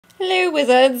Hello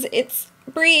Wizards, it's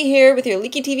Bree here with your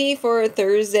LeakyTV for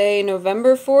Thursday,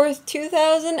 November 4th,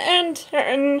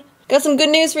 2010. Got some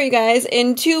good news for you guys.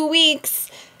 In 2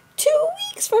 weeks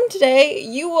from today,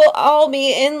 you will all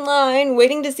be in line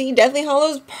waiting to see Deathly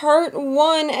Hallows Part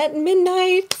 1 at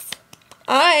midnight.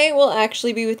 I will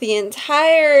actually be with the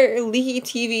entire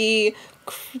LeakyTV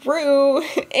crew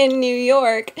in New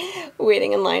York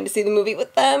waiting in line to see the movie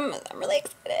with them. I'm really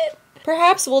excited.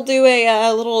 Perhaps we'll do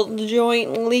a little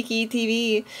joint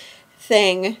LeakyTV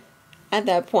thing at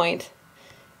that point.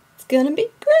 It's gonna be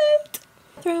great.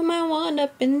 Throw my wand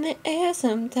up in the air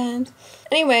sometimes.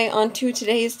 Anyway, on to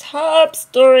today's top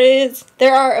stories.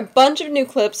 There are a bunch of new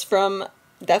clips from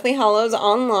Deathly Hallows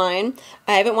online.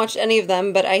 I haven't watched any of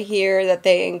them, but I hear that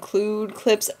they include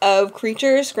clips of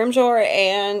Creature, Scrimshaw,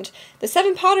 and the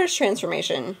Seven Potters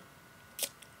transformation.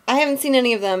 I haven't seen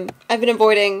any of them. I've been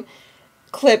avoiding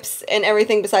clips and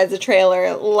everything besides the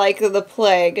trailer like the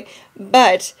plague,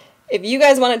 but if you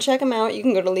guys want to check them out, you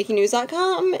can go to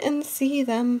LeakyNews.com and see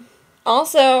them.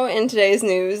 Also, in today's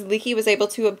news, Leaky was able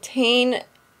to obtain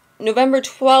November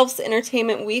 12th's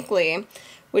Entertainment Weekly,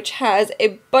 which has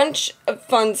a bunch of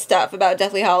fun stuff about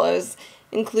Deathly Hallows,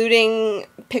 including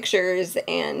pictures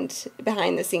and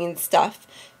behind-the-scenes stuff.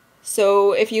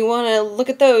 So if you want to look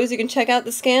at those, you can check out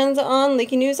the scans on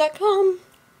LeakyNews.com.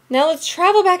 Now let's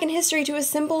travel back in history to a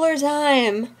simpler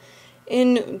time.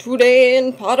 Today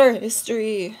in Potter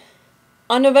history.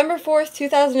 On November 4th,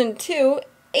 2002,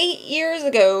 8 years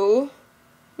ago,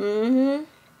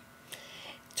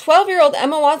 12-year-old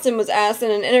Emma Watson was asked in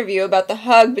an interview about the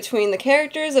hug between the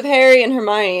characters of Harry and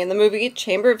Hermione in the movie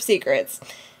Chamber of Secrets.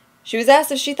 She was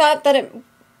asked if she thought that it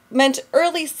meant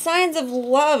early signs of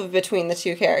love between the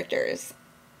two characters.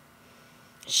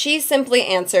 She simply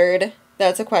answered,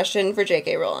 "That's a question for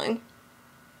J.K. Rowling."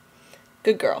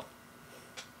 Good girl.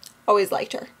 Always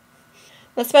liked her.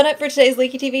 That's about it for today's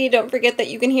LeakyTV. Don't forget that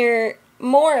you can hear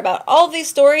more about all of these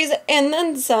stories and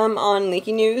then some on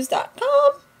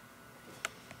LeakyNews.com.